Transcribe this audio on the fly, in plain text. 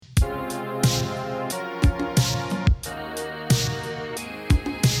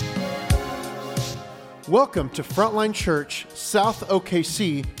Welcome to Frontline Church South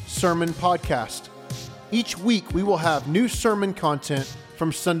OKC Sermon Podcast. Each week we will have new sermon content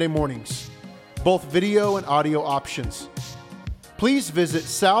from Sunday mornings, both video and audio options. Please visit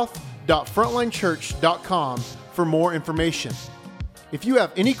south.frontlinechurch.com for more information. If you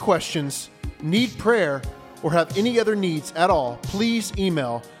have any questions, need prayer, or have any other needs at all, please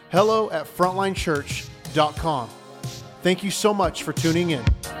email hello@frontlinechurch.com. Thank you so much for tuning in.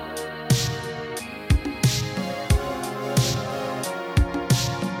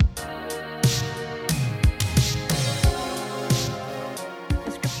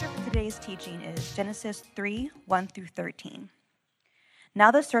 Teaching is Genesis 3:1-13. Now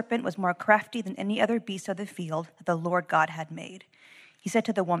the serpent was more crafty than any other beast of the field that the Lord God had made. He said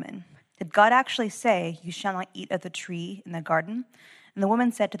to the woman, "Did God actually say, 'You shall not eat of the tree in the garden'?" And the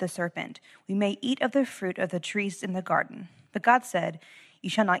woman said to the serpent, "We may eat of the fruit of the trees in the garden." But God said, "You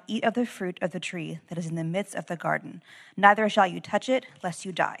shall not eat of the fruit of the tree that is in the midst of the garden, neither shall you touch it, lest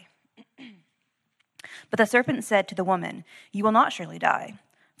you die." But the serpent said to the woman, "You will not surely die.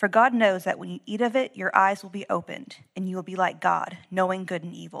 For God knows that when you eat of it, your eyes will be opened, and you will be like God, knowing good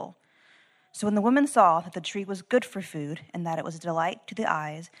and evil." So when the woman saw that the tree was good for food, and that it was a delight to the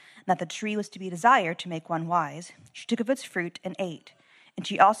eyes, and that the tree was to be desired to make one wise, she took of its fruit and ate. And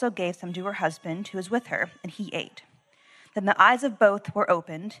she also gave some to her husband who was with her, and he ate. Then the eyes of both were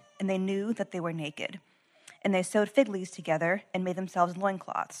opened, and they knew that they were naked. And they sewed fig leaves together, and made themselves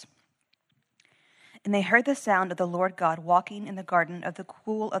loincloths. And they heard the sound of the Lord God walking in the garden of the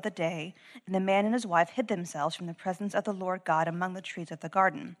cool of the day, and the man and his wife hid themselves from the presence of the Lord God among the trees of the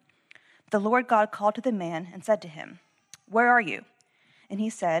garden. But the Lord God called to the man and said to him, "Where are you?" And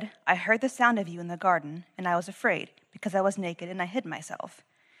he said, "I heard the sound of you in the garden, and I was afraid, because I was naked and I hid myself."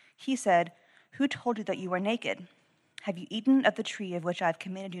 He said, "Who told you that you were naked? Have you eaten of the tree of which I have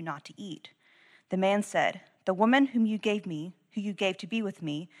commanded you not to eat?" The man said, "The woman whom you gave to be with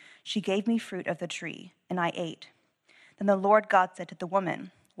me, she gave me fruit of the tree, and I ate." Then the Lord God said to the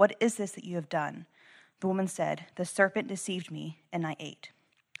woman, "What is this that you have done?" The woman said, "The serpent deceived me, and I ate."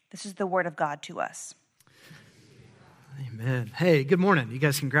 This is the word of God to us. Amen. Hey, good morning. You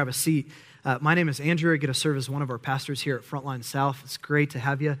guys can grab a seat. My name is Andrew. I get to serve as one of our pastors here at Frontline South. It's great to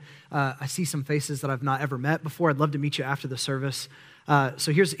have you. I see some faces that I've not ever met before. I'd love to meet you after the service.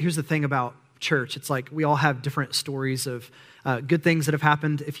 So here's the thing about church. It's like we all have different stories of good things that have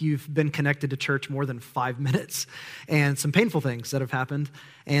happened if you've been connected to church more than 5 minutes, and some painful things that have happened.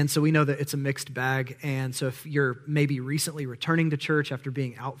 And so we know that it's a mixed bag. And so if you're maybe recently returning to church after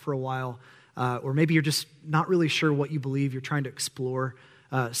being out for a while, or maybe you're just not really sure what you believe, you're trying to explore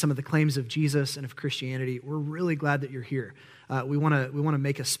some of the claims of Jesus and of Christianity, we're really glad that you're here. We want to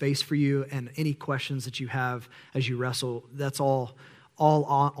make a space for you, and any questions that you have as you wrestle, that's all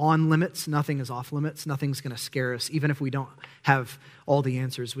on limits. Nothing is off limits. Nothing's going to scare us. Even if we don't have all the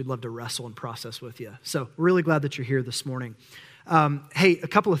answers, we'd love to wrestle and process with you. So really glad that you're here this morning. Hey, a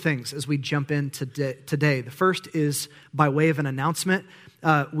couple of things as we jump in today. The first is by way of an announcement.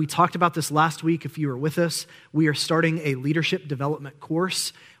 We talked about this last week. If you were with us, we are starting a leadership development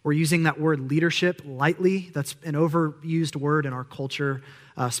course. We're using that word leadership lightly. That's an overused word in our culture,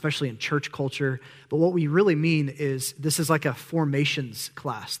 especially in church culture. But what we really mean is this is like a formations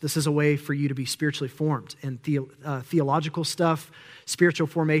class. This is a way for you to be spiritually formed in theological stuff, spiritual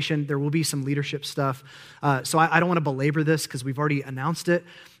formation. There will be some leadership stuff. So I don't want to belabor this because we've already announced it.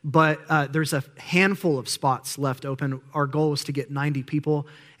 But there's a handful of spots left open. Our goal was to get 90 people,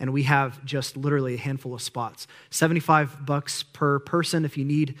 and we have just literally a handful of spots. $75 per person. If you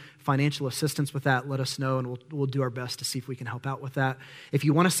need financial assistance with that, let us know, and we'll do our best to see if we can help out with that. If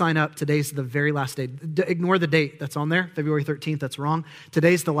you want to sign up, today's the very last day. Ignore the date that's on there, February 13th, that's wrong.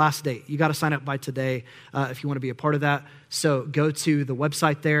 Today's the last date. You got to sign up by today if you want to be a part of that. So go to the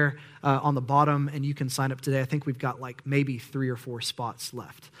website there on the bottom, and you can sign up today. I think we've got like maybe 3 or 4 spots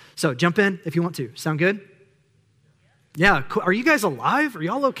left. So jump in if you want to. Sound good? Yeah. Cool. Are you guys alive? Are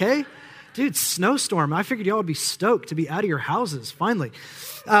y'all okay? Dude, snowstorm. I figured y'all would be stoked to be out of your houses, finally.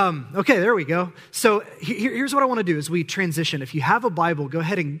 Okay, there we go. So here's what I want to do as we transition. If you have a Bible, go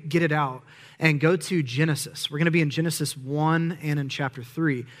ahead and get it out and go to Genesis. We're going to be in Genesis 1 and in chapter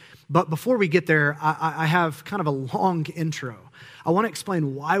 3. But before we get there, I have kind of a long intro. I want to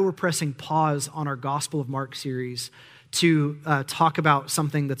explain why we're pressing pause on our Gospel of Mark series to talk about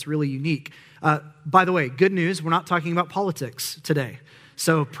something that's really unique. By the way, good news, we're not talking about politics today.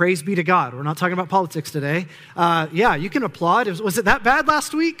 So praise be to God. We're not talking about politics today. Yeah, you can applaud. Was it that bad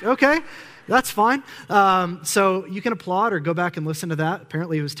last week? Okay, that's fine. So you can applaud or go back and listen to that.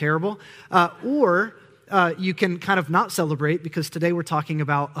 Apparently it was terrible. Or you can kind of not celebrate because today we're talking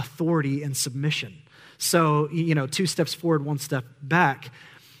about authority and submission. So, 2 steps forward, 1 step back.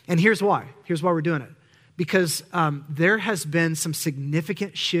 And here's why. Here's why we're doing it. Because there has been some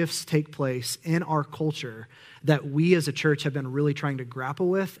significant shifts take place in our culture that we as a church have been really trying to grapple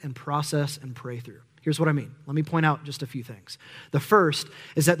with and process and pray through. Here's what I mean. Let me point out just a few things. The first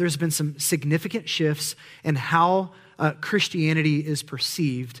is that there's been some significant shifts in how Christianity is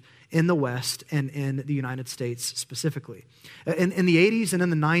perceived in the West and in the United States specifically. In the 80s and in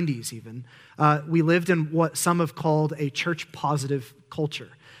the 90s even, we lived in what some have called a church-positive culture,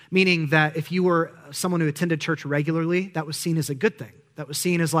 meaning that if you were someone who attended church regularly, that was seen as a good thing. That was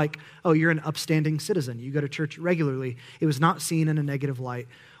seen as like, oh, you're an upstanding citizen. You go to church regularly. It was not seen in a negative light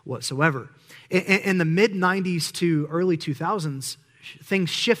whatsoever. In the mid-90s to early 2000s, things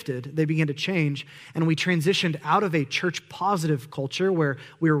shifted, they began to change, and we transitioned out of a church-positive culture where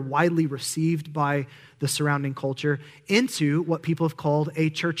we were widely received by the surrounding culture into what people have called a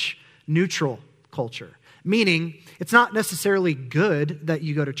church-neutral culture, meaning it's not necessarily good that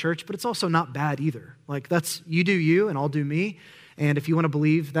you go to church, but it's also not bad either. Like, that's you do you, and I'll do me, and if you want to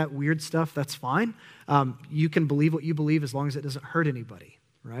believe that weird stuff, that's fine. You can believe what you believe as long as it doesn't hurt anybody,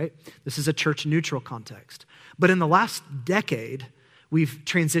 right? This is a church-neutral context. But in the last decade, we've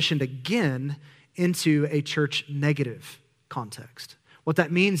transitioned again into a church negative context. What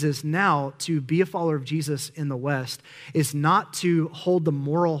that means is now to be a follower of Jesus in the West is not to hold the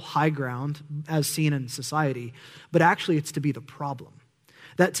moral high ground as seen in society, but actually it's to be the problem.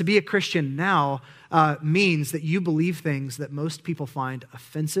 That to be a Christian now means that you believe things that most people find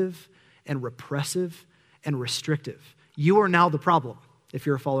offensive and repressive and restrictive. You are now the problem if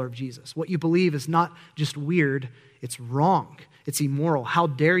you're a follower of Jesus. What you believe is not just weird, it's wrong. It's immoral. How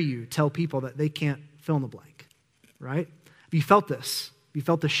dare you tell people that they can't fill in the blank, right? Have you felt this? Have you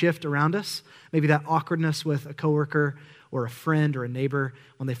felt the shift around us? Maybe that awkwardness with a coworker or a friend or a neighbor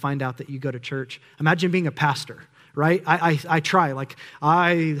when they find out that you go to church. Imagine being a pastor, right? I try, like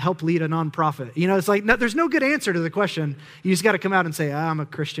I help lead a nonprofit. It's like, no, there's no good answer to the question. You just got to come out and say, I'm a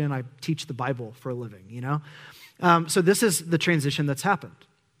Christian. I teach the Bible for a living, So this is the transition that's happened.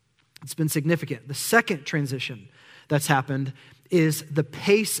 It's been significant. The second transition that's happened is the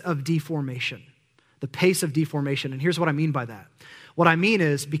pace of deformation. The pace of deformation. And here's what I mean by that. What I mean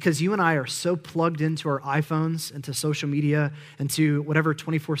is because you and I are so plugged into our iPhones, into social media, into whatever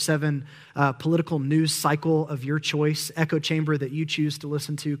 24/7 political news cycle of your choice, echo chamber that you choose to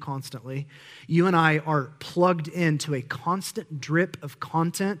listen to constantly, you and I are plugged into a constant drip of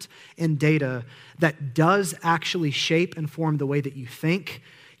content and data that does actually shape and form the way that you think,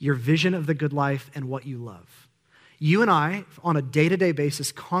 your vision of the good life, and what you love. You and I, on a day-to-day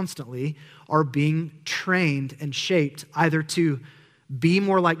basis, constantly are being trained and shaped either to be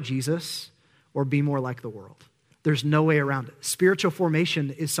more like Jesus or be more like the world. There's no way around it. Spiritual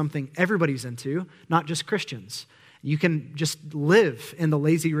formation is something everybody's into, not just Christians. You can just live in the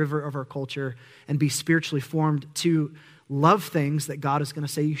lazy river of our culture and be spiritually formed to love things that God is going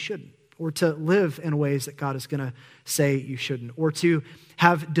to say you shouldn't, or to live in ways that God is going to say you shouldn't, or to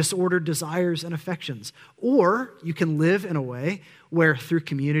have disordered desires and affections. Or you can live in a way where through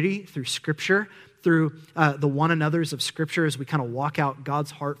community, through Scripture, through the one another's of Scripture, as we kind of walk out God's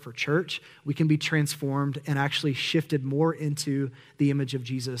heart for church, we can be transformed and actually shifted more into the image of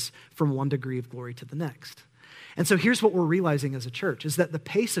Jesus from one degree of glory to the next. And so here's what we're realizing as a church, is that the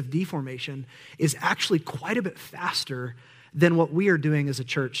pace of deformation is actually quite a bit faster than what we are doing as a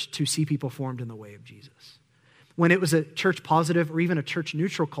church to see people formed in the way of Jesus. When it was a church positive or even a church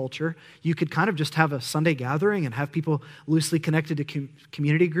neutral culture, you could kind of just have a Sunday gathering and have people loosely connected to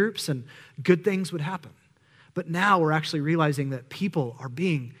community groups and good things would happen. But now we're actually realizing that people are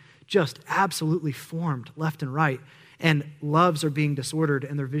being just absolutely formed left and right, and loves are being disordered,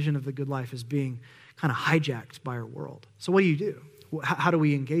 and their vision of the good life is being kind of hijacked by our world. So what do you do? How do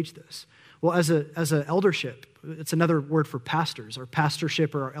we engage this? Well, as a eldership, it's another word for pastors, or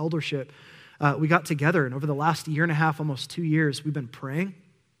pastorship or our eldership, we got together, and over the last year and a half, almost 2 years, we've been praying.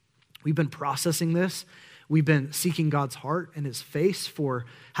 We've been processing this. We've been seeking God's heart and his face for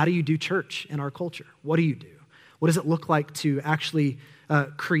how do you do church in our culture? What do you do? What does it look like to actually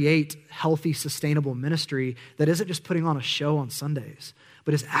create healthy, sustainable ministry that isn't just putting on a show on Sundays,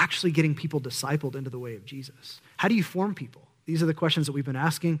 but is actually getting people discipled into the way of Jesus? How do you form people? These are the questions that we've been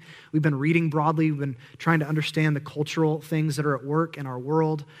asking. We've been reading broadly. We've been trying to understand the cultural things that are at work in our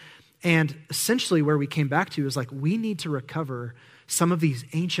world. And essentially where we came back to is like, we need to recover some of these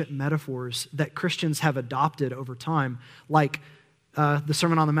ancient metaphors that Christians have adopted over time, like the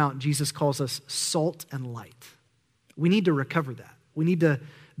Sermon on the Mount. Jesus calls us salt and light. We need to recover that. We need to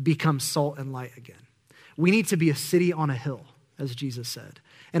become salt and light again. We need to be a city on a hill. as Jesus said.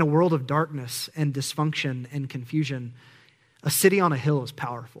 In a world of darkness and dysfunction and confusion, a city on a hill is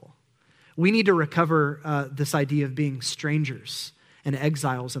powerful. We need to recover this idea of being strangers and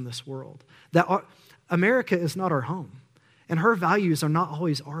exiles in this world. That America is not our home, and her values are not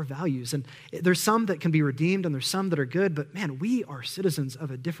always our values. And there's some that can be redeemed, and there's some that are good, but man, we are citizens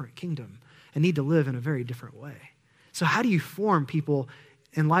of a different kingdom and need to live in a very different way. So how do you form people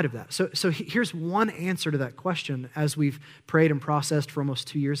in light of that? So here's one answer to that question as we've prayed and processed for almost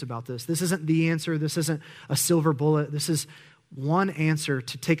 2 years about this. This isn't the answer. This isn't a silver bullet. This is one answer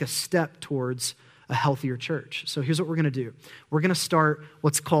to take a step towards a healthier church. So here's what we're going to do. We're going to start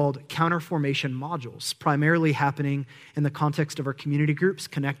what's called counterformation modules, primarily happening in the context of our community groups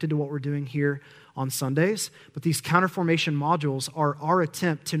connected to what we're doing here on Sundays. But these counterformation modules are our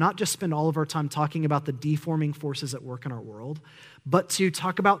attempt to not just spend all of our time talking about the deforming forces at work in our world, but to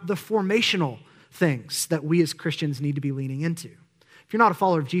talk about the formational things that we as Christians need to be leaning into. If you're not a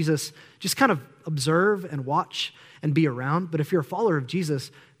follower of Jesus, just kind of observe and watch and be around. But if you're a follower of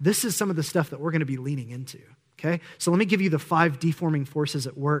Jesus, this is some of the stuff that we're going to be leaning into, okay? So let me give you the 5 deforming forces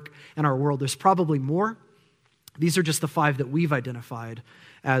at work in our world. There's probably more. These are just the 5 that we've identified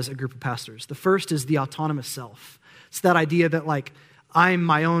as a group of pastors. The first is the autonomous self. It's that idea that like, I'm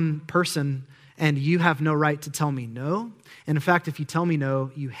my own person and you have no right to tell me no. And in fact, if you tell me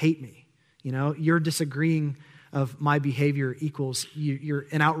no, you hate me. You know, you're disagreeing of my behavior equals you're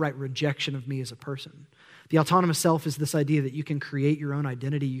an outright rejection of me as a person. The autonomous self is this idea that you can create your own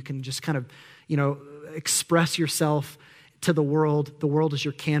identity. You can just kind of, express yourself to the world. The world is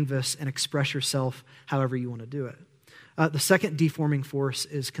your canvas, and express yourself however you want to do it. The second deforming force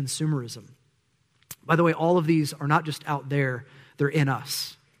is consumerism. By the way, all of these are not just out there, they're in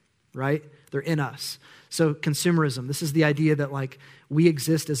us, right? They're in us. So consumerism, this is the idea that like we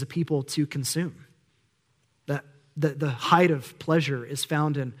exist as a people to consume. That the height of pleasure is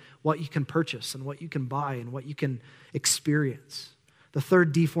found in what you can purchase and what you can buy and what you can experience. The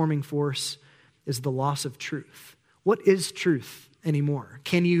third deforming force is the loss of truth. What is truth anymore?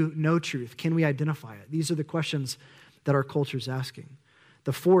 Can you know truth? Can we identify it? These are the questions that our culture is asking.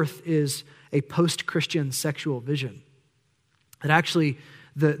 The fourth is a post-Christian sexual vision. That actually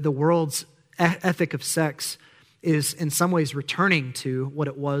the world's ethic of sex is in some ways returning to what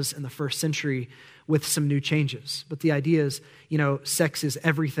it was in the first century with some new changes. But the idea is, sex is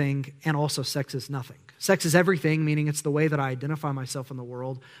everything and also sex is nothing. Sex is everything, meaning it's the way that I identify myself in the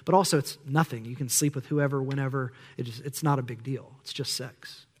world, but also it's nothing. You can sleep with whoever, whenever. It's not a big deal. It's just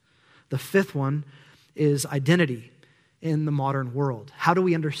sex. The fifth one is identity in the modern world. How do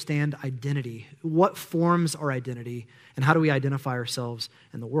we understand identity? What forms our identity, and how do we identify ourselves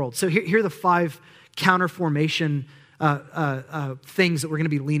in the world? So here are the 5 counterformation things that we're going to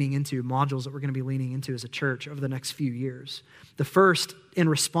be leaning into, modules that we're going to be leaning into as a church over the next few years. The first, in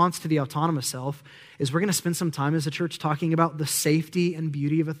response to the autonomous self, is we're going to spend some time as a church talking about the safety and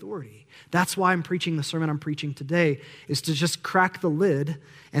beauty of authority. That's why I'm preaching the sermon I'm preaching today, is to just crack the lid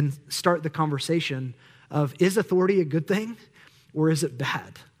and start the conversation of, is authority a good thing or is it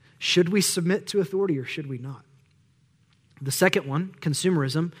bad? Should we submit to authority or should we not? The second one,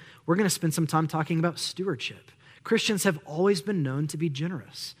 consumerism, we're going to spend some time talking about stewardship. Christians have always been known to be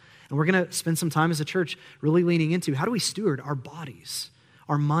generous. And we're going to spend some time as a church really leaning into how do we steward our bodies,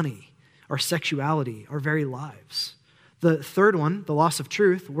 our money, our sexuality, our very lives. The third one, the loss of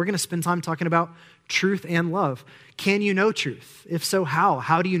truth, we're going to spend time talking about truth and love. Can you know truth? If so, how?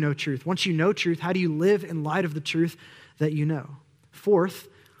 How do you know truth? Once you know truth, how do you live in light of the truth that you know? Fourth,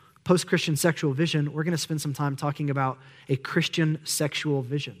 post-Christian sexual vision, we're going to spend some time talking about a Christian sexual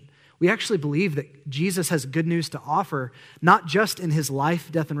vision. We actually believe that Jesus has good news to offer, not just in his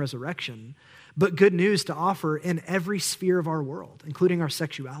life, death, and resurrection, but good news to offer in every sphere of our world, including our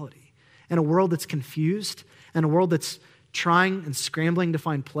sexuality. In a world that's confused, and a world that's trying and scrambling to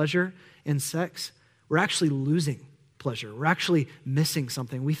find pleasure in sex, we're actually losing pleasure. We're actually missing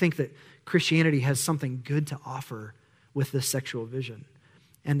something. We think that Christianity has something good to offer with this sexual vision.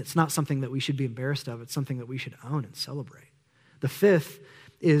 And it's not something that we should be embarrassed of. It's something that we should own and celebrate. The fifth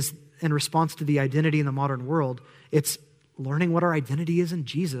is, in response to the identity in the modern world, it's learning what our identity is in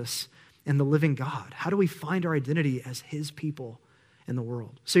Jesus and the living God. How do we find our identity as his people in the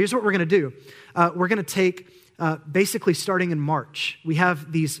world? So here's what we're going to do. We're going to take, basically starting in March, we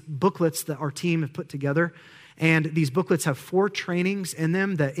have these booklets that our team have put together. And these booklets have 4 trainings in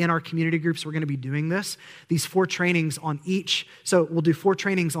them that in our community groups, we're going to be doing this. These 4 trainings on each. So we'll do 4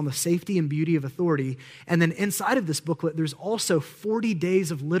 trainings on the safety and beauty of authority. And then inside of this booklet, there's also 40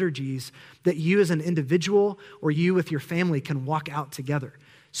 days of liturgies that you as an individual or you with your family can walk out together.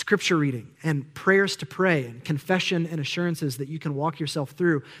 scripture reading and prayers to pray and confession and assurances that you can walk yourself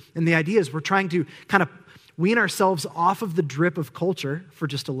through. And the idea is we're trying to kind of wean ourselves off of the drip of culture for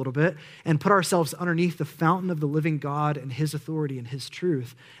just a little bit and put ourselves underneath the fountain of the living God and his authority and his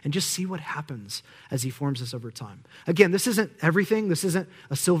truth and just see what happens as he forms us over time. Again, this isn't everything. This isn't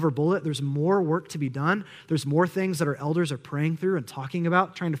a silver bullet. There's more work to be done. There's more things that our elders are praying through and talking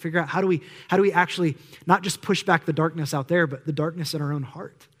about, trying to figure out how do we actually not just push back the darkness out there, but the darkness in our own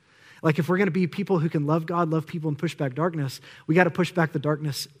heart. Like if we're going to be people who can love God, love people, and push back darkness, we got to push back the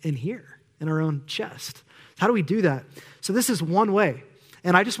darkness in here, in our own chest. How do we do that? So this is one way.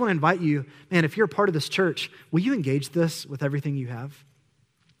 And I just want to invite you, man, if you're a part of this church, will you engage this with everything you have?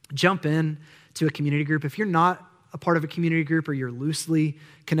 Jump in to a community group. If you're not a part of a community group or you're loosely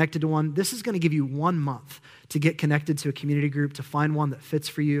connected to one, this is going to give you 1 month to get connected to a community group, to find one that fits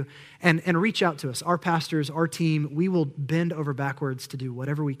for you, and reach out to us. Our pastors, our team, we will bend over backwards to do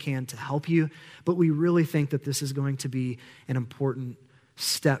whatever we can to help you, but we really think that this is going to be an important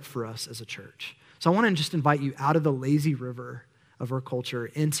step for us as a church. So I want to just invite you out of the lazy river of our culture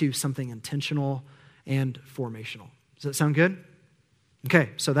into something intentional and formational. Does that sound good?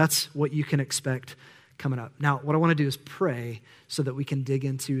 Okay, so that's what you can expect coming up. Now, what I want to do is pray so that we can dig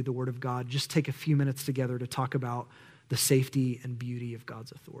into the Word of God. Just take a few minutes together to talk about the safety and beauty of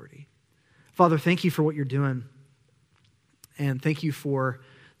God's authority. Father, thank you for what you're doing. And thank you for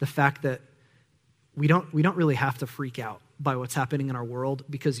the fact that we don't really have to freak out by what's happening in our world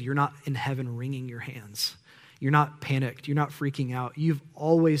because you're not in heaven wringing your hands. You're not panicked. You're not freaking out. You've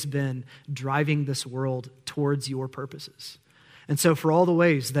always been driving this world towards your purposes. And so for all the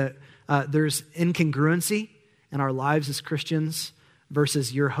ways that there's incongruency in our lives as Christians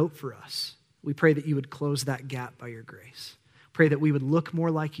versus your hope for us, we pray that you would close that gap by your grace. Pray that we would look more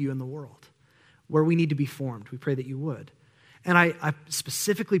like you in the world. Where we need to be formed, we pray that you would. And I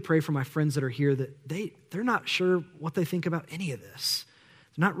specifically pray for my friends that are here that they're not sure what they think about any of this.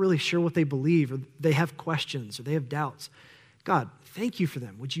 They're not really sure what they believe, or they have questions, or they have doubts. God, thank you for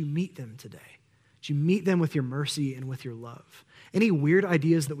them. Would you meet them today? Would you meet them with your mercy and with your love? Any weird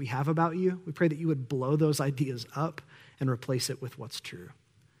ideas that we have about you, we pray that you would blow those ideas up and replace it with what's true.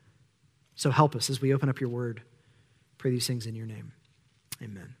 So help us as we open up your word. Pray these things in your name.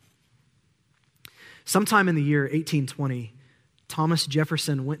 Amen. Sometime in the year 1820, Thomas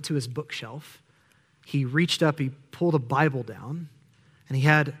Jefferson went to his bookshelf. He reached up, he pulled a Bible down, and he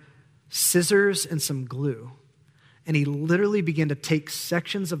had scissors and some glue. And he literally began to take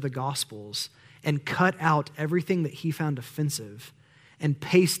sections of the Gospels and cut out everything that he found offensive and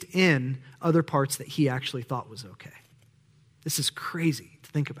paste in other parts that he actually thought was okay. This is crazy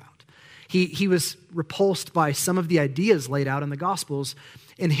to think about. He was repulsed by some of the ideas laid out in the Gospels.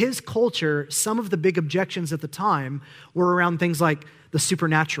 In his culture, some of the big objections at the time were around things like the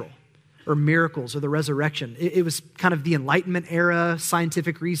supernatural or miracles or the resurrection. It was kind of the Enlightenment era.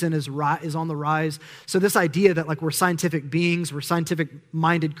 Scientific reason is on the rise. So this idea that like we're scientific beings, we're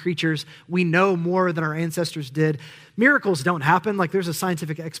scientific-minded creatures, we know more than our ancestors did. Miracles don't happen. Like there's a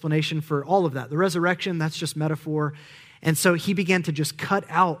scientific explanation for all of that. The resurrection, that's just metaphor. And so he began to just cut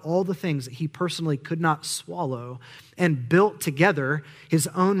out all the things that he personally could not swallow and built together his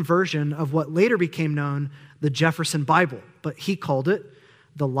own version of what later became known the Jefferson Bible. But he called it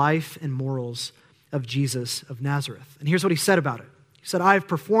The Life and Morals of Jesus of Nazareth. And here's what he said about it. He said, I have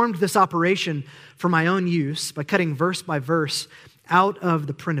performed this operation for my own use by cutting verse by verse out of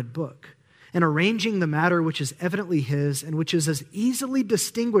the printed book and arranging the matter which is evidently his and which is as easily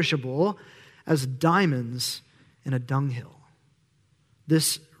distinguishable as diamonds in a dunghill.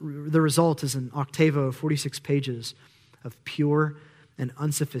 The result is an octavo of 46 pages of pure and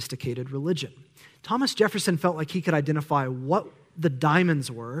unsophisticated religion. Thomas Jefferson felt like he could identify what the diamonds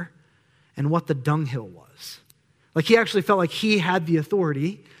were and what the dunghill was. Like he actually felt like he had the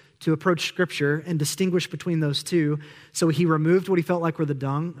authority to approach Scripture and distinguish between those two. So he removed what he felt like were the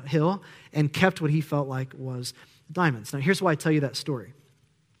dunghill and kept what he felt like was diamonds. Now here's why I tell you that story.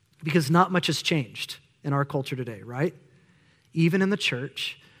 Because not much has changed in our culture today, right? Even in the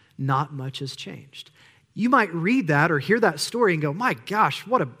church, not much has changed. You might read that or hear that story and go, my gosh,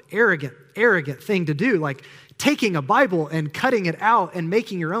 what an arrogant thing to do. Like taking a Bible and cutting it out and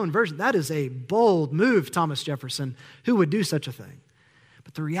making your own version. That is a bold move, Thomas Jefferson. Who would do such a thing?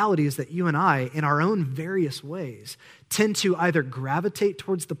 But the reality is that you and I, in our own various ways, tend to either gravitate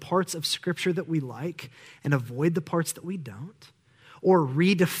towards the parts of Scripture that we like and avoid the parts that we don't, or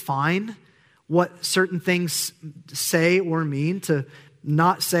redefine what certain things say or mean to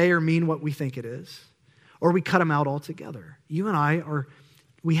not say or mean what we think it is, or we cut them out altogether. You and I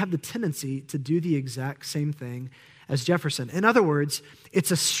we have the tendency to do the exact same thing as Jefferson. In other words, it's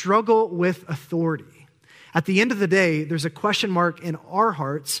a struggle with authority. At the end of the day, there's a question mark in our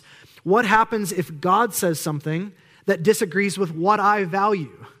hearts. What happens if God says something that disagrees with what I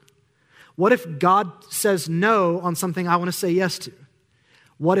value? What if God says no on something I want to say yes to?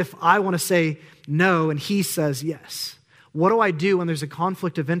 What if I want to say no and he says yes? What do I do when there's a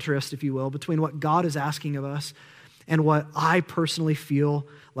conflict of interest, if you will, between what God is asking of us and what I personally feel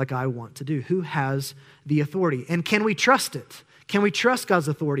like I want to do? Who has the authority? And can we trust it? Can we trust God's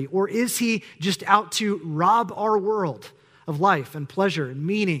authority? Or is he just out to rob our world of life and pleasure and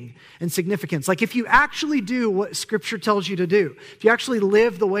meaning and significance? Like if you actually do what Scripture tells you to do, if you actually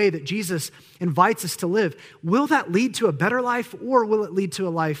live the way that Jesus invites us to live, will that lead to a better life, or will it lead to a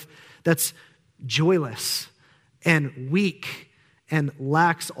life that's joyless and weak and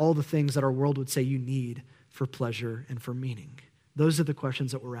lacks all the things that our world would say you need for pleasure and for meaning? Those are the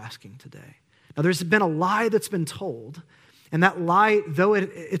questions that we're asking today. Now, there's been a lie that's been told, and that lie, though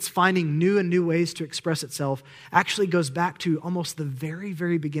it's finding new and new ways to express itself, actually goes back to almost the very,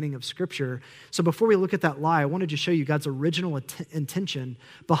 very beginning of Scripture. So before we look at that lie, I wanted to show you God's original intention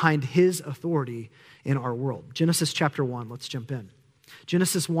behind his authority in our world. Genesis chapter 1, let's jump in.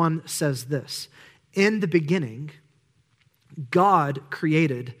 Genesis 1 says this: in the beginning, God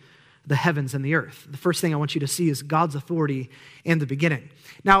created the heavens and the earth. The first thing I want you to see is God's authority in the beginning.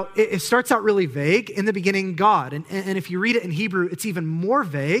 Now, it starts out really vague. In the beginning, God. And if you read it in Hebrew, it's even more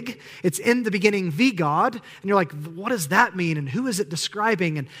vague. It's in the beginning, the God. And you're like, what does that mean? And who is it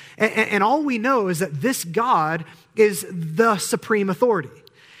describing? And all we know is that this God is the supreme authority.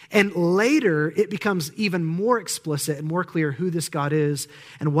 And later, it becomes even more explicit and more clear who this God is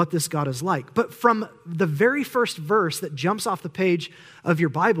and what this God is like. But from the very first verse that jumps off the page of your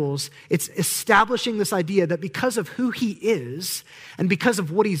Bibles, it's establishing this idea that because of who he is and because of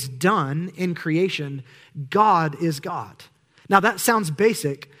what he's done in creation, God is God. Now, that sounds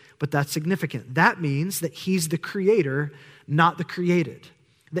basic, but that's significant. That means that he's the creator, not the created.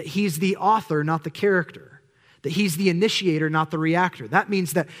 That he's the author, not the character. That he's the initiator, not the reactor. That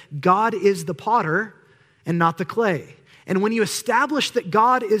means that God is the potter and not the clay. And when you establish that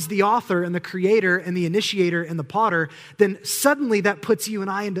God is the author and the creator and the initiator and the potter, then suddenly that puts you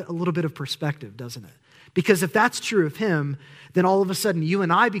and I into a little bit of perspective, doesn't it? Because if that's true of him, then all of a sudden you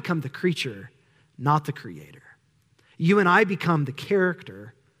and I become the creature, not the creator. You and I become the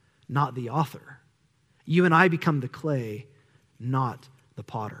character, not the author. You and I become the clay, not the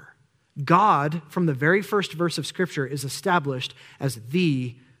potter. God, from the very first verse of Scripture, is established as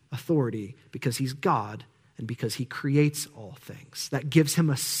the authority because he's God and because he creates all things. That gives him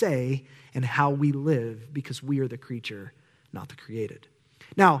a say in how we live because we are the creature, not the created.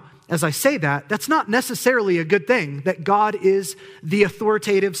 Now, as I say that, that's not necessarily a good thing, that God is the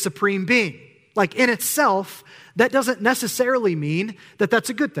authoritative supreme being. Like in itself, that doesn't necessarily mean that that's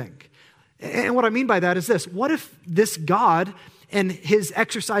a good thing. And what I mean by that is this: what if this God and his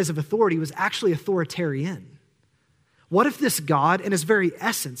exercise of authority was actually authoritarian? What if this God, in his very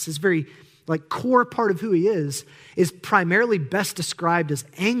essence, his very core part of who he is primarily best described as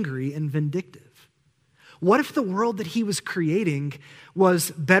angry and vindictive? What if the world that he was creating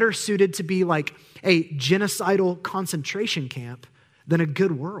was better suited to be like a genocidal concentration camp than a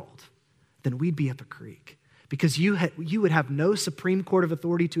good world? Then we'd be up a creek. Because you would have no Supreme Court of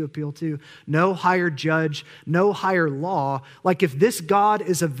authority to appeal to, no higher judge, no higher law. Like if this God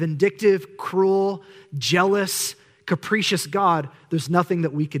is a vindictive, cruel, jealous, capricious God, there's nothing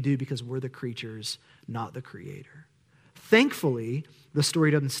that we could do because we're the creatures, not the creator. Thankfully, the story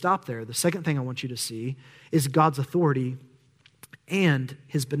doesn't stop there. The second thing I want you to see is God's authority and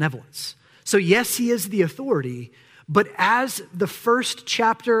his benevolence. So yes, he is the authority, but as the first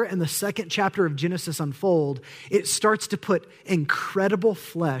chapter and the second chapter of Genesis unfold, it starts to put incredible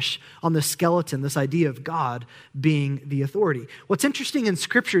flesh on the skeleton, this idea of God being the authority. What's interesting in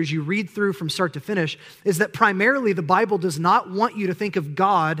Scripture as you read through from start to finish is that primarily the Bible does not want you to think of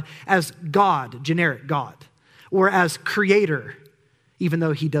God as God, generic God, or as creator, even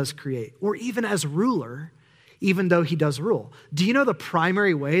though he does create, or even as ruler, even though he does rule. Do you know the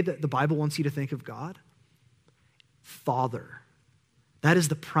primary way that the Bible wants you to think of God? Father. That is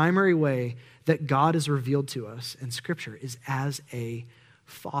the primary way that God is revealed to us in Scripture, is as a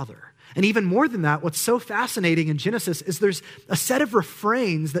father. And even more than that, what's so fascinating in Genesis is there's a set of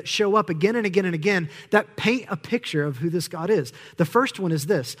refrains that show up again and again and again that paint a picture of who this God is. The first one is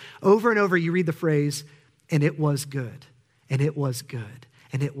this. Over and over you read the phrase, and it was good, and it was good,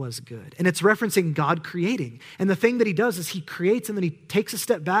 and it was good. And it's referencing God creating. And the thing that he does is he creates and then he takes a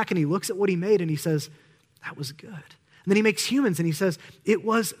step back and he looks at what he made and he says, that was good. And then he makes humans and he says, it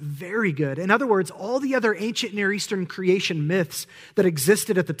was very good. In other words, all the other ancient Near Eastern creation myths that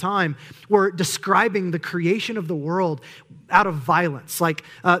existed at the time were describing the creation of the world out of violence. Like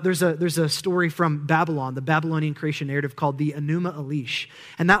there's a story from Babylon, the Babylonian creation narrative called the Enuma Elish.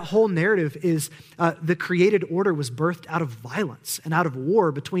 And that whole narrative is the created order was birthed out of violence and out of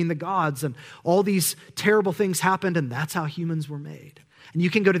war between the gods. And all these terrible things happened, and that's how humans were made. And you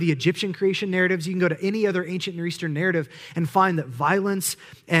can go to the Egyptian creation narratives, you can go to any other ancient Near Eastern narrative and find that violence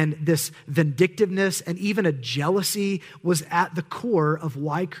and this vindictiveness and even a jealousy was at the core of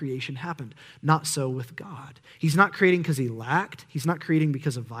why creation happened. Not so with God. He's not creating because he lacked. He's not creating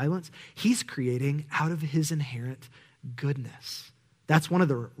because of violence. He's creating out of his inherent goodness. That's one of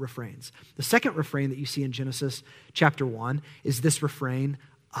the refrains. The second refrain that you see in Genesis chapter 1 is this refrain,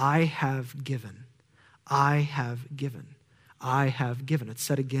 I have given. I have given. I have given. It's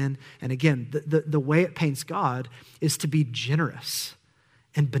said again and again. The way it paints God is to be generous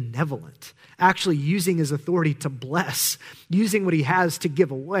and benevolent, actually using his authority to bless, using what he has to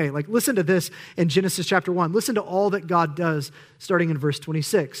give away. Like, listen to this in Genesis chapter 1. Listen to all that God does, starting in verse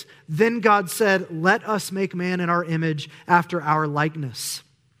 26. Then God said, let us make man in our image after our likeness.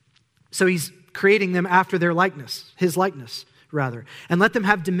 So he's creating them after their likeness, his likeness, rather. And let them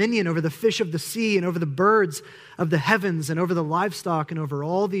have dominion over the fish of the sea and over the birds of the heavens and over the livestock and over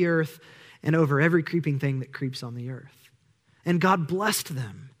all the earth and over every creeping thing that creeps on the earth. And God blessed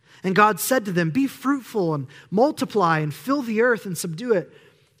them. And God said to them, be fruitful and multiply and fill the earth and subdue it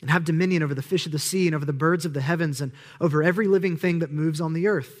and have dominion over the fish of the sea and over the birds of the heavens and over every living thing that moves on the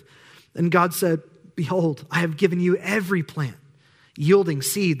earth. And God said, behold, I have given you every plant yielding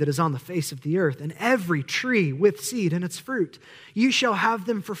seed that is on the face of the earth, and every tree with seed in its fruit. You shall have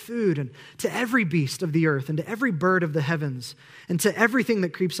them for food, and to every beast of the earth, and to every bird of the heavens, and to everything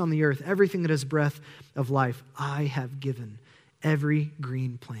that creeps on the earth, everything that has breath of life, I have given every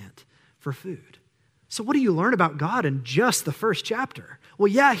green plant for food. So what do you learn about God in just the first chapter? Well,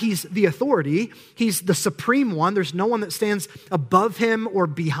 yeah, he's the authority. He's the supreme one. There's no one that stands above him or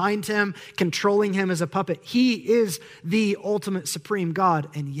behind him, controlling him as a puppet. He is the ultimate supreme God,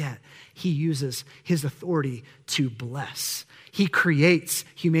 and yet he uses his authority to bless. He creates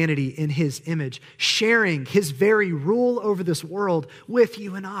humanity in his image, sharing his very rule over this world with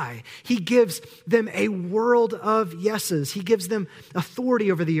you and I. He gives them a world of yeses. He gives them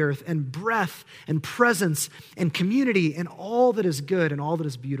authority over the earth and breath and presence and community and all that is good and all that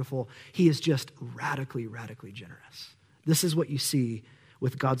is beautiful. He is just radically, radically generous. This is what you see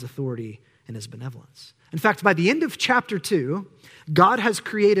with God's authority and his benevolence. In fact, by the end of chapter 2, God has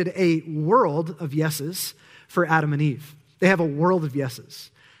created a world of yeses for Adam and Eve. They have a world of yeses.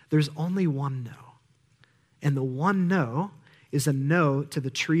 There's only one no. And the one no is a no to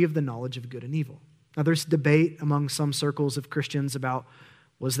the tree of the knowledge of good and evil. Now, there's debate among some circles of Christians about,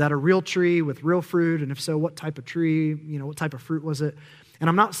 was that a real tree with real fruit? And if so, what type of tree? What type of fruit was it? And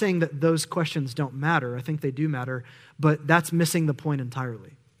I'm not saying that those questions don't matter. I think they do matter, but that's missing the point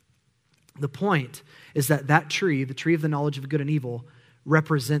entirely. The point is that tree, the tree of the knowledge of good and evil,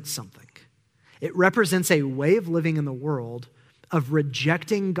 represents something. It represents a way of living in the world of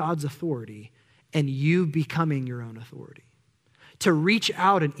rejecting God's authority and you becoming your own authority. To reach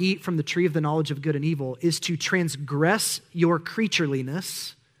out and eat from the tree of the knowledge of good and evil is to transgress your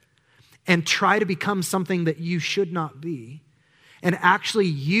creatureliness and try to become something that you should not be. And actually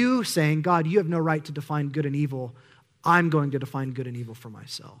you saying, God, you have no right to define good and evil. I'm going to define good and evil for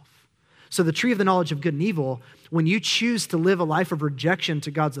myself. So the tree of the knowledge of good and evil, when you choose to live a life of rejection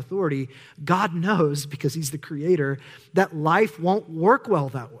to God's authority, God knows, because he's the creator, that life won't work well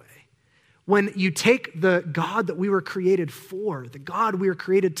that way. When you take the God that we were created for, the God we were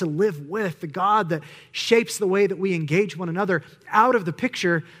created to live with, the God that shapes the way that we engage one another out of the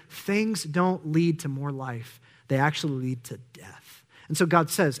picture, things don't lead to more life. They actually lead to death. And so God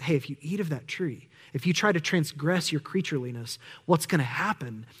says, hey, if you eat of that tree, if you try to transgress your creatureliness, what's going to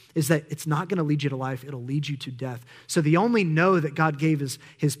happen is that it's not going to lead you to life, it'll lead you to death. So the only no that God gave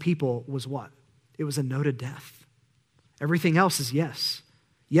his people was what? It was a no to death. Everything else is yes.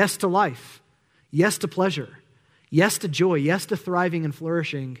 Yes to life. Yes to pleasure. Yes to joy. Yes to thriving and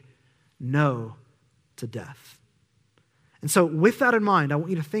flourishing. No to death. And so with that in mind, I want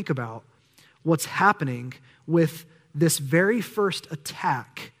you to think about what's happening with this very first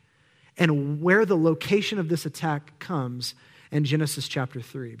attack and where the location of this attack comes in Genesis chapter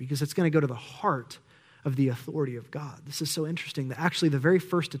 3, because it's going to go to the heart of the authority of God. This is so interesting that actually the very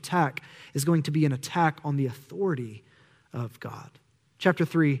first attack is going to be an attack on the authority of God. Chapter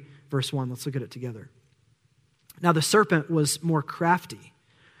 3, verse 1, let's look at it together. Now the serpent was more crafty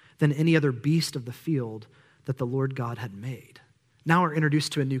than any other beast of the field that the Lord God had made. Now we're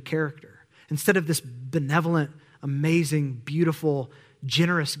introduced to a new character. Instead of this benevolent, amazing, beautiful,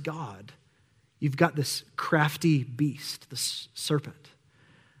 generous God, you've got this crafty beast, this serpent,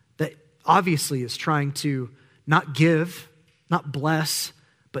 that obviously is trying to not give, not bless,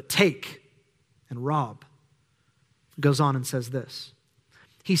 but take and rob. It goes on and says this.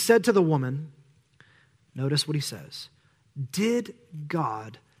 He said to the woman, notice what he says, did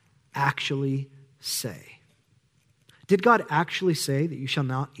God actually say? Did God actually say that you shall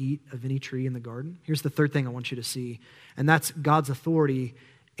not eat of any tree in the garden? Here's the third thing I want you to see, and that's God's authority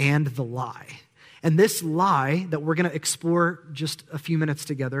and the lie. And this lie that we're going to explore just a few minutes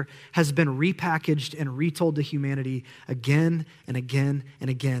together has been repackaged and retold to humanity again and again and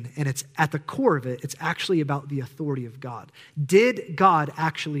again. And it's at the core of it, it's actually about the authority of God. Did God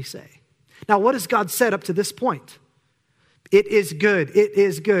actually say? Now, what has God said up to this point? It is good, it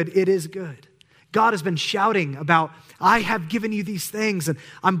is good, it is good. God has been shouting about, I have given you these things and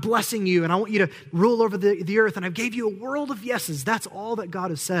I'm blessing you and I want you to rule over the earth and I gave you a world of yeses. That's all that God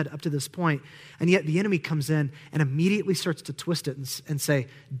has said up to this point. And yet the enemy comes in and immediately starts to twist it and say,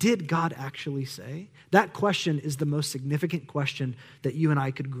 did God actually say? That question is the most significant question that you and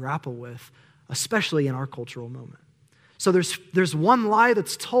I could grapple with, especially in our cultural moment. So there's one lie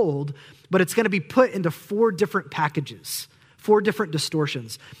that's told, but it's going to be put into 4 different packages, 4 different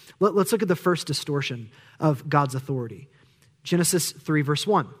distortions. Let's look at the first distortion of God's authority. Genesis 3, verse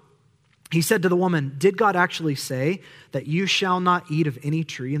 1. He said to the woman, did God actually say that you shall not eat of any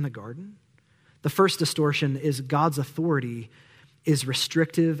tree in the garden? The first distortion is God's authority is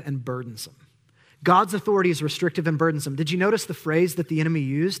restrictive and burdensome. God's authority is restrictive and burdensome. Did you notice the phrase that the enemy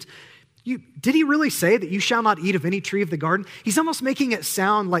used? Did he really say that you shall not eat of any tree of the garden? He's almost making it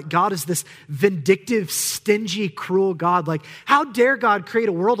sound like God is this vindictive, stingy, cruel God. Like, how dare God create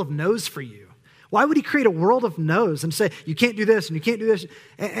a world of no's for you? Why would he create a world of no's and say, you can't do this and you can't do this?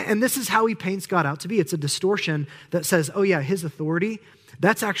 And this is how he paints God out to be. It's a distortion that says, oh yeah, his authority,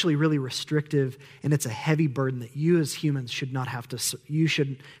 that's actually really restrictive and it's a heavy burden that you as humans should have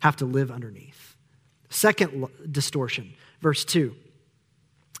to live underneath. Second distortion, verse 2.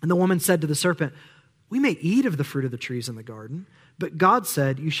 And the woman said to the serpent, we may eat of the fruit of the trees in the garden, but God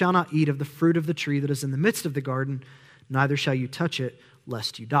said, you shall not eat of the fruit of the tree that is in the midst of the garden, neither shall you touch it,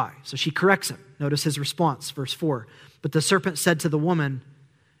 lest you die. So she corrects him. Notice his response, verse 4. But the serpent said to the woman,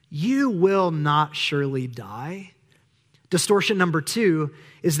 you will not surely die. Distortion number 2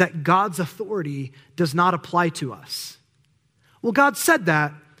 is that God's authority does not apply to us. Well, God said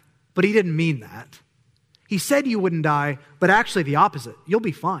that, but he didn't mean that. He said you wouldn't die, but actually the opposite. You'll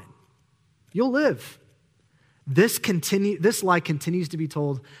be fine. You'll live. This lie continues to be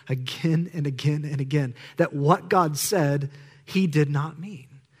told again and again and again, that what God said, he did not mean.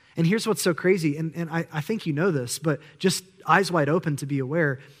 And here's what's so crazy, and I think you know this, but just eyes wide open to be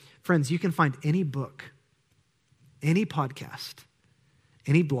aware. Friends, you can find any book, any podcast,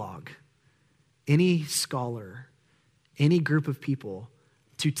 any blog, any scholar, any group of people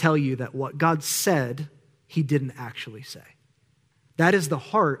to tell you that what God said, he didn't actually say. That is the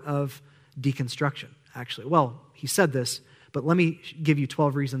heart of deconstruction, actually. Well, he said this, but let me give you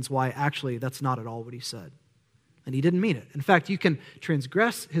 12 reasons why actually that's not at all what he said. And he didn't mean it. In fact, you can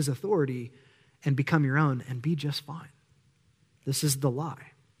transgress his authority and become your own and be just fine. This is the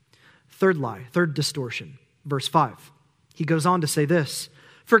lie. Third distortion, verse 5. He goes on to say this,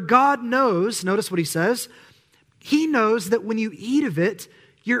 for God knows, notice what he says, he knows that when you eat of it,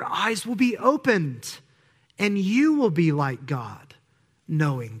 your eyes will be opened and you will be like God,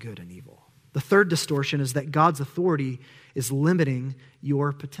 knowing good and evil. The third distortion is that God's authority is limiting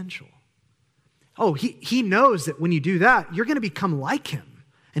your potential. Oh, he knows that when you do that, you're going to become like him.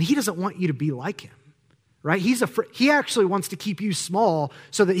 And he doesn't want you to be like him, right? He actually wants to keep you small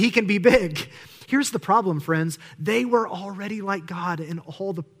so that he can be big. Here's the problem, friends. They were already like God in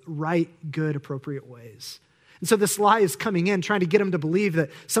all the right, good, appropriate ways. And so this lie is coming in, trying to get him to believe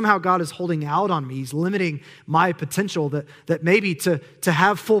that somehow God is holding out on me. He's limiting my potential, that maybe to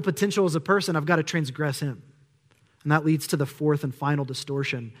have full potential as a person, I've got to transgress him. And that leads to the fourth and final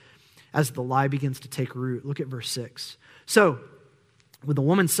distortion as the lie begins to take root. Look at verse 6. So, when the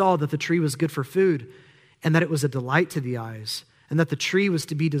woman saw that the tree was good for food, and that it was a delight to the eyes, and that the tree was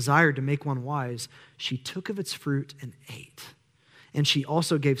to be desired to make one wise, she took of its fruit and ate. And she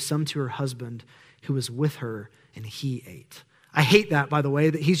also gave some to her husband who was with her, and he ate. I hate that, by the way,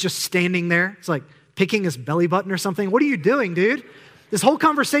 that he's just standing there. It's like picking his belly button or something. What are you doing, dude? This whole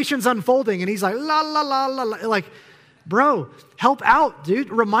conversation's unfolding, and he's like, la, la, la, la, la. Like, bro, help out, dude.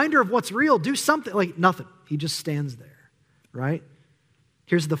 Reminder of what's real. Do something. Like, nothing. He just stands there, right?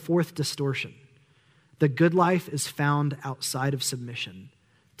 Here's the fourth distortion. The good life is found outside of submission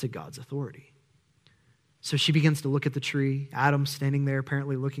to God's authority. So she begins to look at the tree. Adam standing there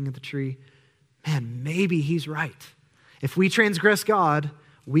apparently looking at the tree. Man, maybe he's right. If we transgress God,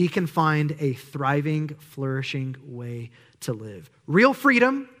 we can find a thriving, flourishing way to live. Real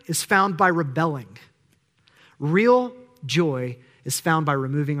freedom is found by rebelling. Real joy is found by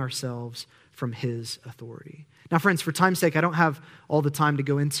removing ourselves from his authority. Now, friends, for time's sake, I don't have all the time to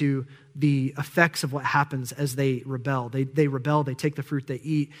go into the effects of what happens as they rebel. They rebel, they take the fruit they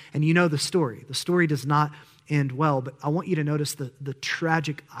eat, and you know the story. The story does not end well, but I want you to notice the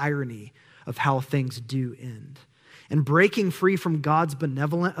tragic irony of how things do end. And breaking free from God's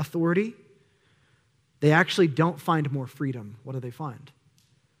benevolent authority, they actually don't find more freedom. What do they find?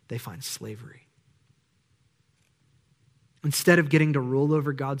 They find slavery. Instead of getting to rule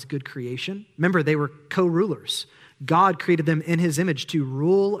over God's good creation, remember they were co-rulers. God created them in his image to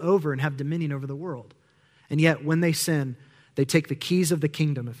rule over and have dominion over the world. And yet when they sin, they take the keys of the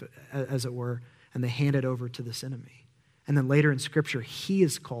kingdom, as it were, and they hand it over to this enemy. And then later in Scripture, he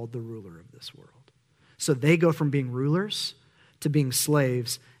is called the ruler of this world. So they go from being rulers to being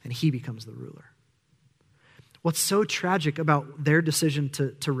slaves, and he becomes the ruler. What's so tragic about their decision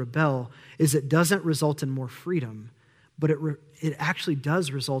to rebel is it doesn't result in more freedom, but it actually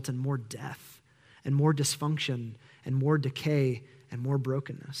does result in more death and more dysfunction and more decay and more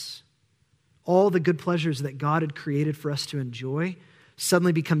brokenness. All the good pleasures that God had created for us to enjoy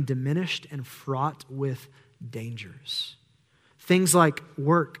suddenly become diminished and fraught with dangers. Things like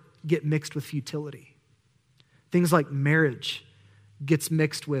work get mixed with futility. Things like marriage gets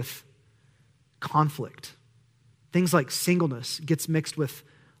mixed with conflict. Things like singleness gets mixed with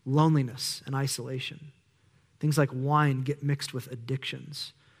loneliness and isolation. Things like wine get mixed with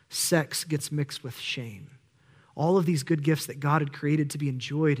addictions. Sex gets mixed with shame. All of these good gifts that God had created to be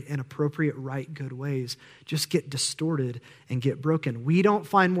enjoyed in appropriate, right, good ways just get distorted and get broken. We don't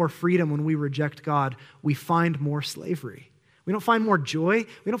find more freedom when we reject God. We find more slavery. We don't find more joy.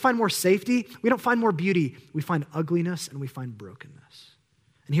 We don't find more safety. We don't find more beauty. We find ugliness and we find brokenness.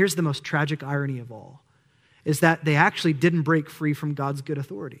 And here's the most tragic irony of all, is that they actually didn't break free from God's good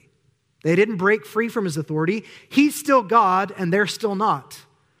authority. They didn't break free from his authority. He's still God and they're still not.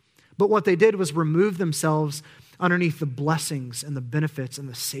 But what they did was remove themselves underneath the blessings and the benefits and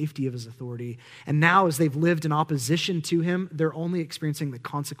the safety of his authority. And now as they've lived in opposition to him, they're only experiencing the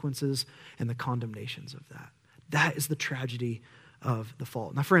consequences and the condemnations of that. That is the tragedy of the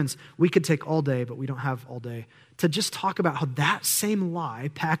fall. Now, friends, we could take all day, but we don't have all day, to just talk about how that same lie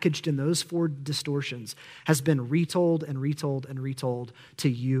packaged in those four distortions has been retold and retold and retold to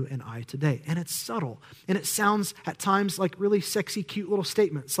you and I today. And it's subtle. And it sounds at times like really sexy, cute little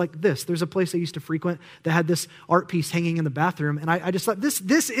statements like this. There's a place I used to frequent that had this art piece hanging in the bathroom. And I just thought,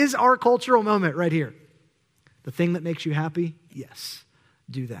 this is our cultural moment right here. The thing that makes you happy? Yes,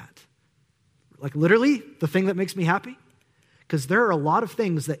 do that. Like literally, the thing that makes me happy? Because there are a lot of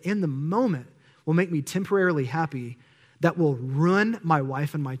things that in the moment will make me temporarily happy that will ruin my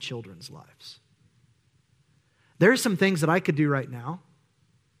wife and my children's lives. There are some things that I could do right now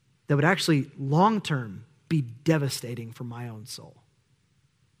that would actually long-term be devastating for my own soul.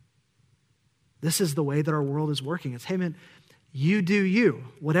 This is the way that our world is working. It's, hey man, you do you.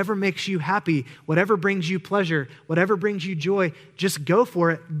 Whatever makes you happy, whatever brings you pleasure, whatever brings you joy, just go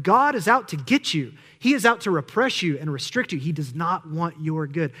for it. God is out to get you. He is out to repress you and restrict you. He does not want your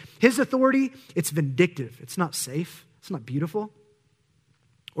good. His authority, it's vindictive. It's not safe. It's not beautiful.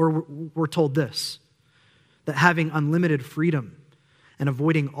 Or we're told this, that having unlimited freedom and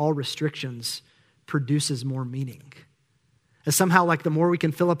avoiding all restrictions produces more meaning. As somehow like the more we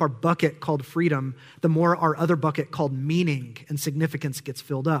can fill up our bucket called freedom, the more our other bucket called meaning and significance gets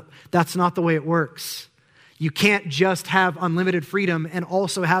filled up. That's not the way it works. You can't just have unlimited freedom and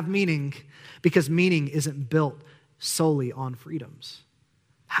also have meaning, because meaning isn't built solely on freedoms.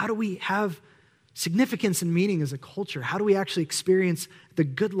 How do we have significance and meaning as a culture? How do we actually experience the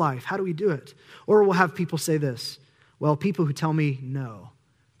good life? How do we do it? Or we'll have people say this, well, people who tell me no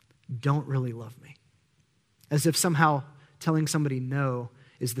don't really love me. As if somehow telling somebody no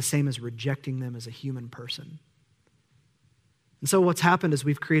is the same as rejecting them as a human person. And so what's happened is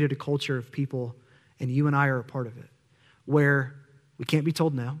we've created a culture of people, and you and I are a part of it, where we can't be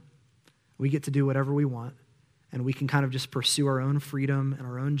told no. We get to do whatever we want, and we can kind of just pursue our own freedom and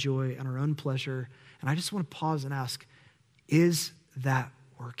our own joy and our own pleasure. And I just want to pause and ask, is that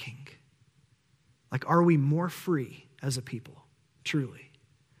working? Like, are we more free as a people, truly?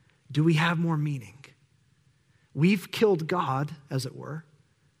 Do we have more meaning? We've killed God, as it were.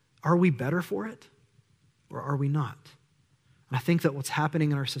 Are we better for it, or are we not? And I think that what's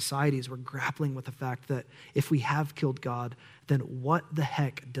happening in our society is we're grappling with the fact that if we have killed God, then what the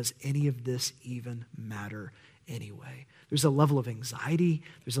heck does any of this even matter anyway? There's a level of anxiety,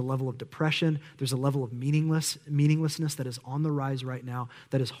 there's a level of depression, there's a level of meaninglessness that is on the rise right now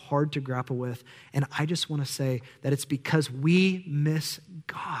that is hard to grapple with. And I just want to say that it's because we miss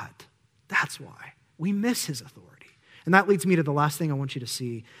God. That's why. We miss his authority. And that leads me to the last thing I want you to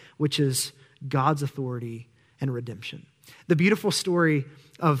see, which is God's authority and redemption. The beautiful story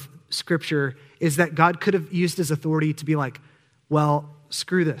of Scripture is that God could have used his authority to be like, well,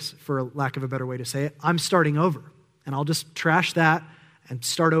 screw this, for lack of a better way to say it. I'm starting over, and I'll just trash that and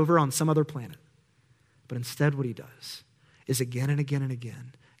start over on some other planet. But instead what he does is again and again and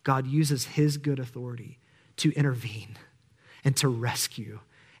again, God uses his good authority to intervene and to rescue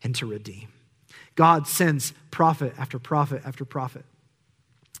and to redeem. God sends prophet after prophet after prophet.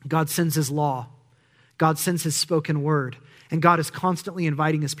 God sends his law. God sends his spoken word. And God is constantly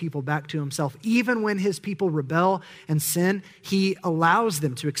inviting his people back to himself. Even when his people rebel and sin, he allows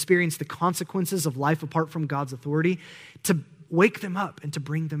them to experience the consequences of life apart from God's authority, to wake them up and to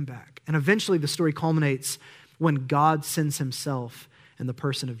bring them back. And eventually the story culminates when God sends himself in the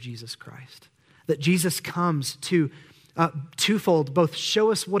person of Jesus Christ. That Jesus comes to twofold, both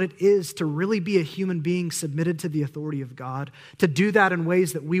show us what it is to really be a human being submitted to the authority of God, to do that in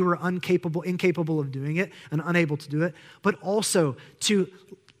ways that we were incapable of doing it and unable to do it, but also to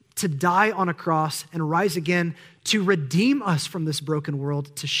die on a cross and rise again to redeem us from this broken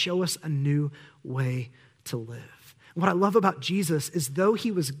world, to show us a new way to live. What I love about Jesus is though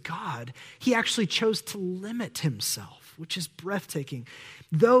he was God, he actually chose to limit himself, which is breathtaking.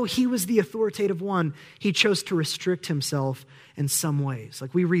 Though he was the authoritative one, he chose to restrict himself in some ways.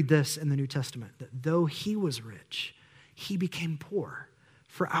 Like we read this in the New Testament, that though he was rich, he became poor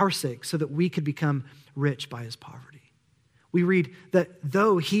for our sake so that we could become rich by his poverty. We read that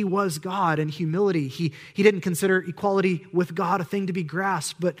though he was God in humility, he didn't consider equality with God a thing to be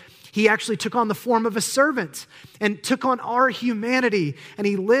grasped, but he actually took on the form of a servant and took on our humanity, and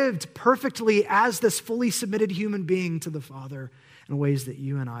he lived perfectly as this fully submitted human being to the Father in ways that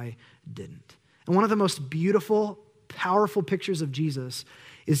you and I didn't. And one of the most beautiful, powerful pictures of Jesus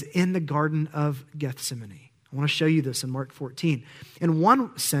is in the Garden of Gethsemane. I want to show you this in Mark 14. In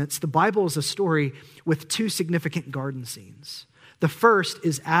one sense, the Bible is a story with two significant garden scenes. The first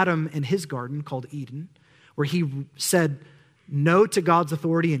is Adam and his garden called Eden, where he said no to God's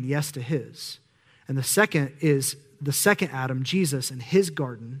authority and yes to his. And the second is the second Adam, Jesus, and his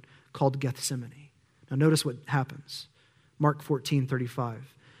garden called Gethsemane. Now notice what happens. Mark 14:35.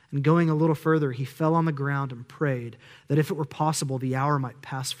 And going a little further, he fell on the ground and prayed that if it were possible, the hour might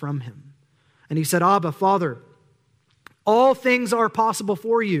pass from him. And he said, Abba, Father, all things are possible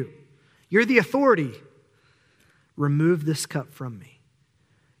for you. You're the authority. Remove this cup from me.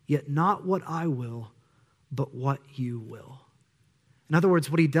 Yet not what I will, but what you will. In other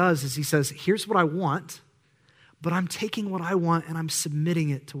words, what he does is he says, here's what I want, but I'm taking what I want and I'm submitting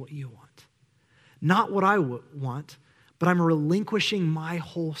it to what you want. Not what I want, but I'm relinquishing my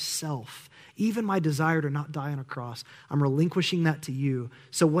whole self. Even my desire to not die on a cross, I'm relinquishing that to you.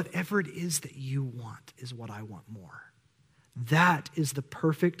 So whatever it is that you want is what I want more. That is the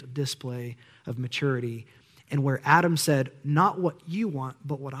perfect display of maturity. And where Adam said, not what you want,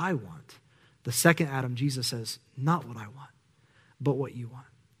 but what I want. The second Adam, Jesus says, not what I want, but what you want.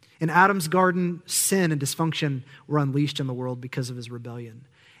 In Adam's garden, sin and dysfunction were unleashed in the world because of his rebellion.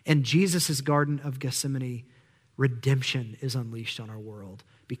 In Jesus' garden of Gethsemane, redemption is unleashed on our world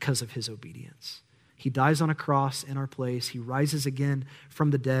because of his obedience. He dies on a cross in our place. He rises again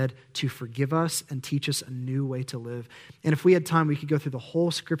from the dead to forgive us and teach us a new way to live. And if we had time, we could go through the whole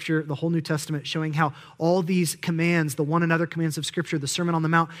Scripture, the whole New Testament, showing how all these commands, the one another commands of Scripture, the Sermon on the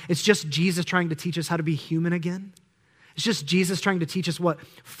Mount, it's just Jesus trying to teach us how to be human again. It's just Jesus trying to teach us what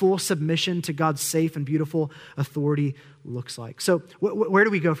full submission to God's safe and beautiful authority looks like. So where do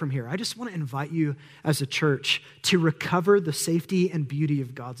we go from here? I just want to invite you as a church to recover the safety and beauty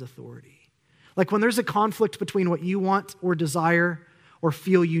of God's authority. Like when there's a conflict between what you want or desire or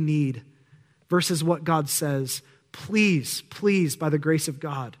feel you need versus what God says, please, by the grace of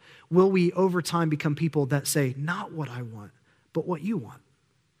God, will we over time become people that say, not what I want, but what you want?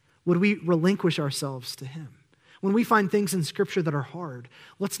 Would we relinquish ourselves to him? When we find things in Scripture that are hard,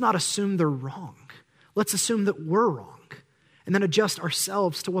 let's not assume they're wrong. Let's assume that we're wrong and then adjust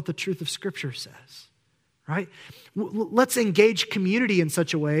ourselves to what the truth of Scripture says, right? Let's engage community in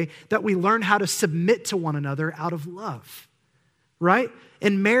such a way that we learn how to submit to one another out of love, right?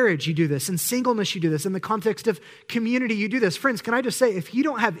 In marriage, you do this. In singleness, you do this. In the context of community, you do this. Friends, can I just say, if you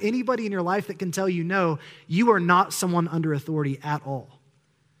don't have anybody in your life that can tell you no, you are not someone under authority at all.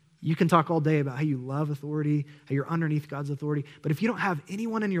 You can talk all day about how you love authority, how you're underneath God's authority, but if you don't have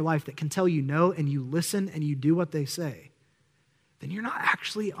anyone in your life that can tell you no and you listen and you do what they say, then you're not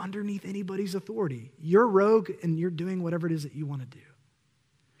actually underneath anybody's authority. You're rogue and you're doing whatever it is that you want to do.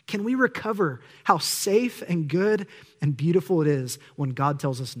 Can we recover how safe and good and beautiful it is when God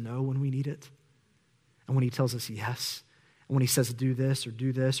tells us no when we need it? And when he tells us yes? And when he says do this or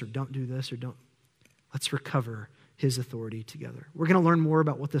don't do this or don't. Let's recover his authority together. We're going to learn more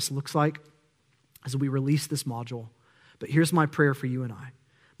about what this looks like as we release this module. But here's my prayer for you and I.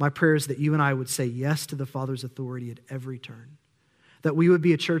 My prayer is that you and I would say yes to the Father's authority at every turn. That we would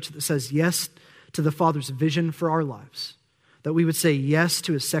be a church that says yes to the Father's vision for our lives. That we would say yes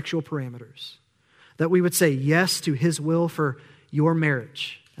to his sexual parameters. That we would say yes to his will for your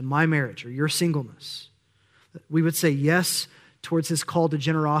marriage and my marriage or your singleness. That we would say yes towards his call to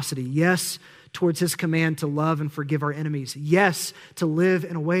generosity. Yes towards his command to love and forgive our enemies. Yes to live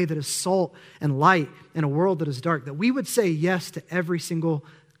in a way that is salt and light in a world that is dark. That we would say yes to every single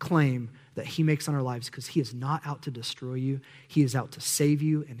claim that he makes on our lives because he is not out to destroy you. He is out to save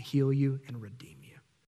you and heal you and redeem you.